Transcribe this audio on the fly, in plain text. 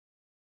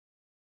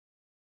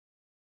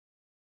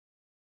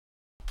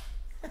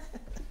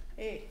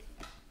Hey.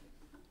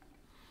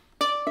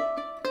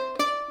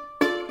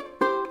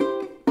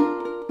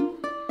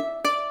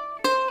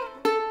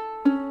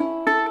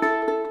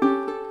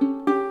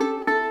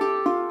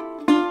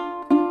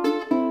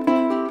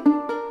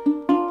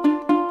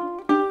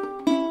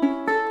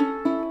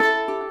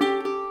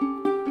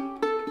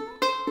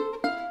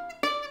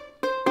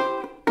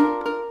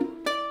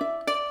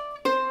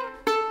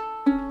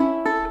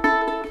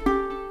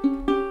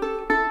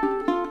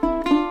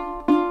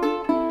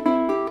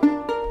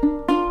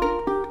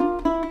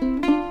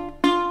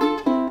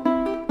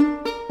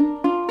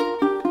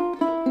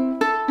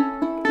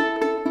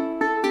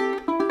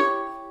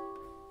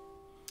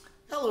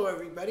 Hello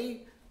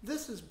everybody,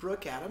 this is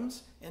Brooke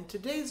Adams, and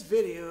today's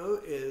video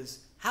is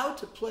how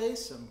to play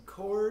some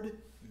chord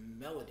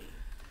melody.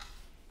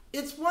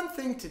 It's one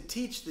thing to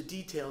teach the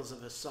details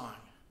of a song,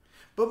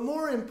 but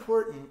more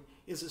important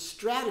is a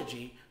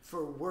strategy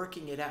for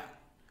working it out.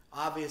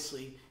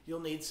 Obviously, you'll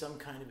need some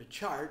kind of a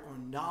chart or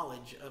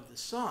knowledge of the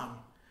song,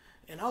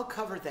 and I'll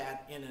cover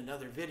that in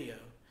another video.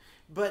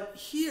 But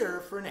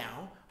here, for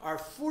now, are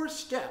 4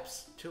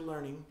 steps to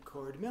learning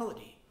chord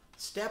melody.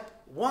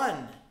 Step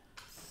 1.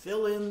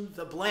 Fill in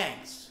the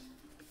blanks.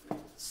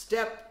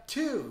 Step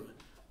 2,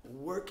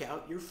 work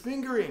out your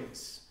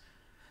fingerings.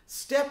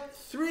 Step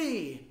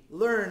 3,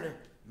 learn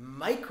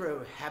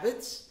micro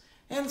habits.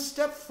 And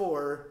step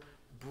 4,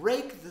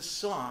 break the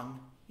song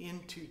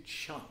into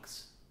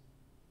chunks.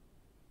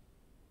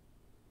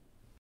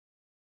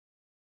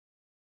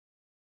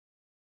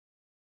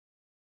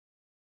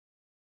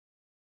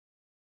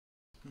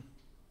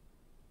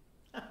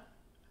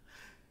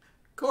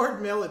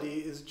 Chord melody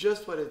is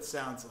just what it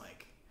sounds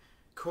like.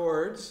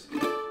 Chords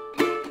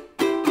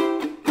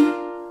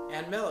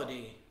and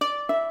melody.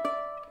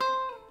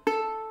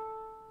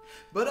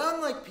 But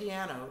unlike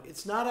piano,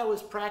 it's not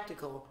always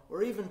practical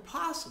or even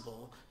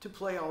possible to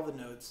play all the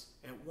notes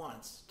at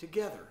once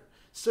together.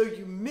 So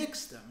you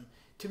mix them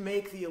to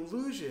make the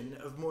illusion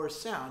of more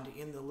sound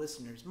in the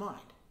listener's mind.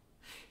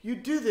 You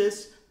do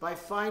this by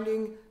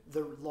finding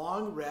the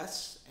long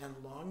rests and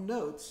long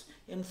notes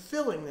and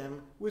filling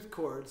them with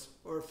chords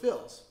or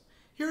fills.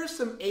 Here are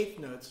some eighth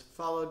notes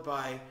followed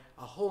by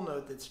a whole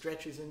note that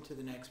stretches into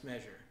the next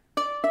measure.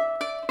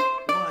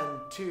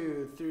 1,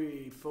 2,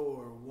 3,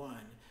 4, 1.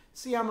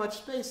 See how much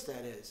space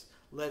that is?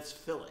 Let's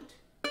fill it.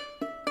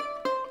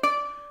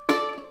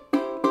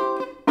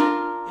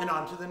 And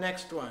on to the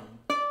next one.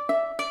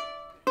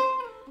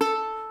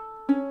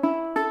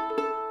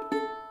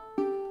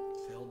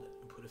 Filled it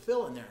and put a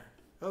fill in there.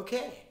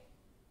 Okay.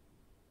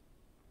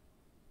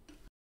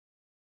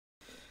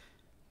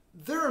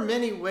 There are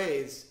many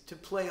ways to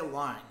play a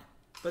line,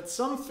 but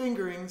some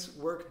fingerings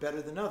work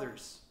better than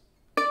others.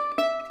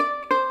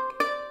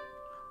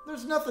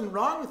 There's nothing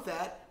wrong with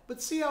that,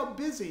 but see how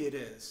busy it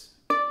is.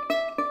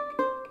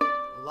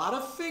 A lot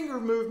of finger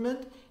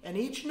movement, and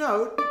each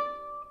note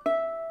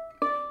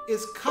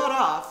is cut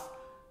off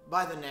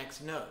by the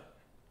next note.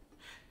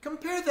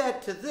 Compare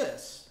that to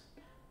this.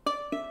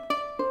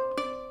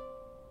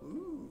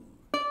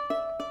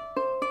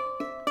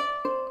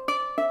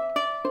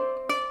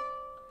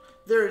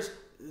 There's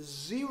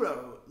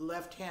 0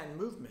 left-hand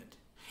movement,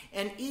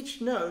 and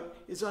each note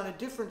is on a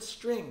different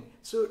string,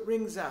 so it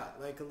rings out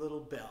like a little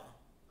bell.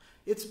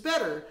 It's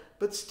better,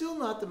 but still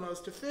not the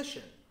most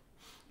efficient.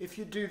 If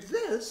you do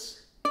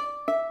this,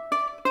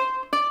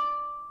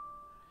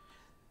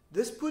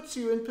 this puts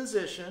you in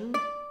position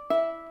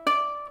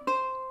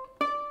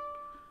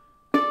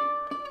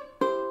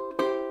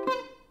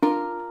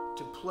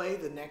to play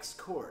the next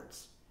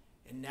chords,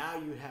 and now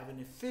you have an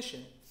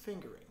efficient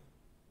fingering.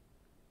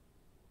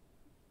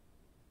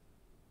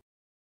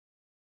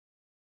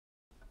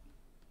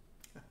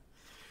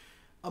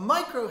 A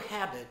micro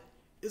habit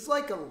is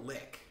like a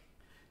lick.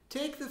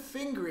 Take the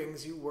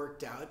fingerings you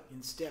worked out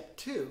in step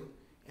 2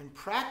 and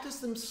practice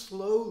them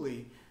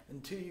slowly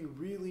until you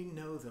really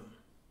know them.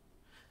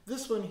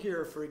 This one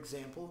here, for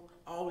example,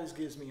 always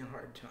gives me a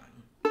hard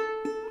time.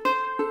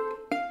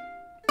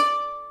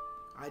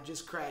 I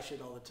just crash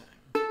it all the time.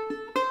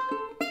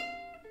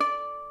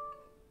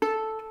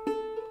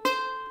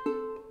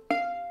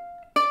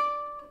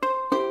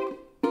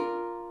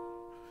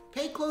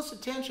 Pay close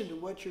attention to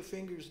what your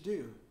fingers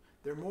do.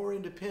 They're more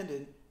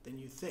independent than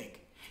you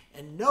think.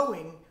 And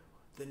knowing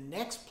the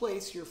next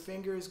place your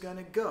finger is going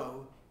to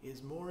go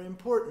is more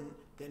important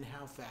than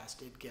how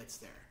fast it gets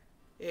there.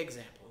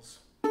 Examples.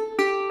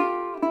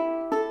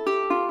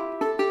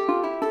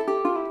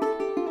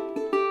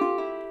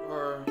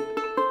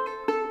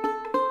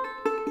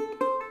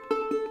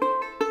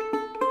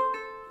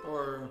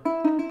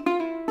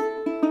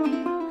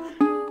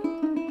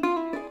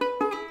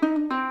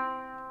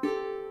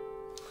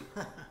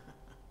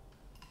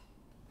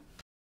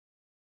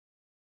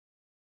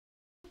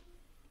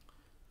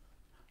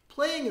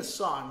 Playing a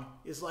song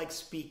is like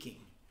speaking.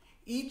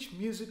 Each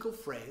musical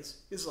phrase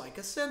is like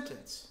a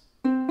sentence.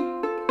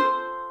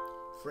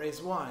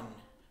 Phrase 1.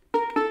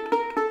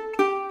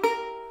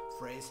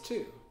 Phrase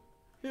 2.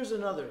 Here's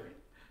another.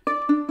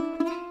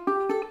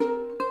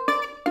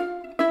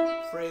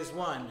 Phrase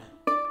 1.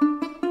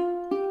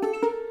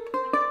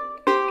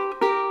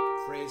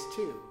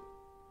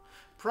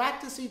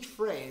 Practice each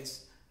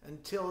phrase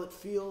until it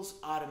feels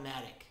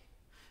automatic.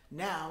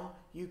 Now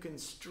you can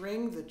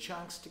string the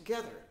chunks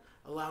together,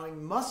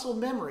 allowing muscle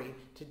memory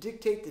to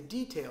dictate the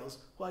details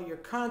while your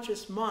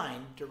conscious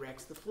mind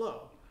directs the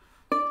flow.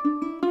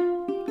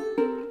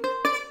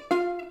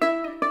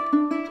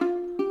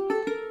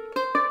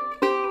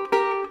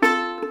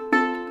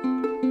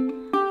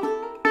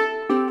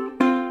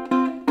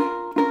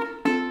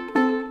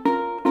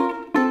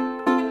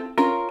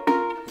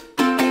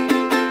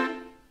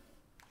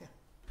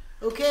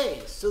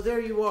 Okay, so there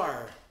you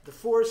are, the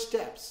 4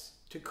 steps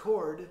to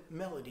chord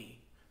melody.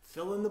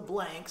 Fill in the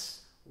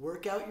blanks,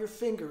 work out your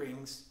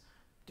fingerings,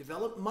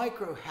 develop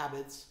micro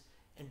habits,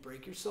 and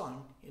break your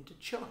song into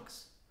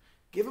chunks.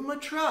 Give them a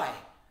try.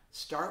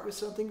 Start with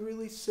something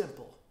really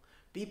simple.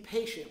 Be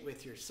patient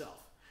with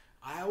yourself.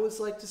 I always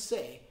like to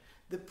say,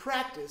 the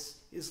practice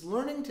is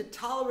learning to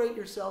tolerate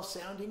yourself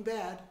sounding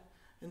bad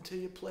until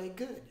you play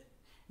good,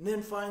 and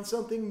then find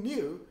something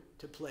new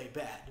to play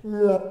bad.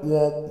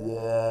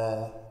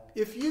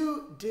 If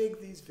you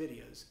dig these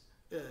videos,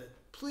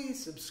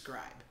 please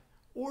subscribe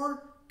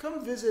or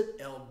come visit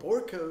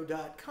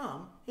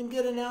elborco.com and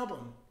get an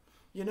album.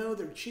 You know,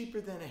 they're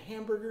cheaper than a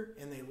hamburger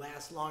and they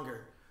last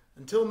longer.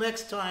 Until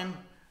next time,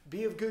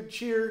 be of good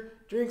cheer,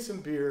 drink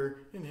some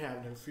beer, and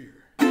have no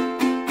fear.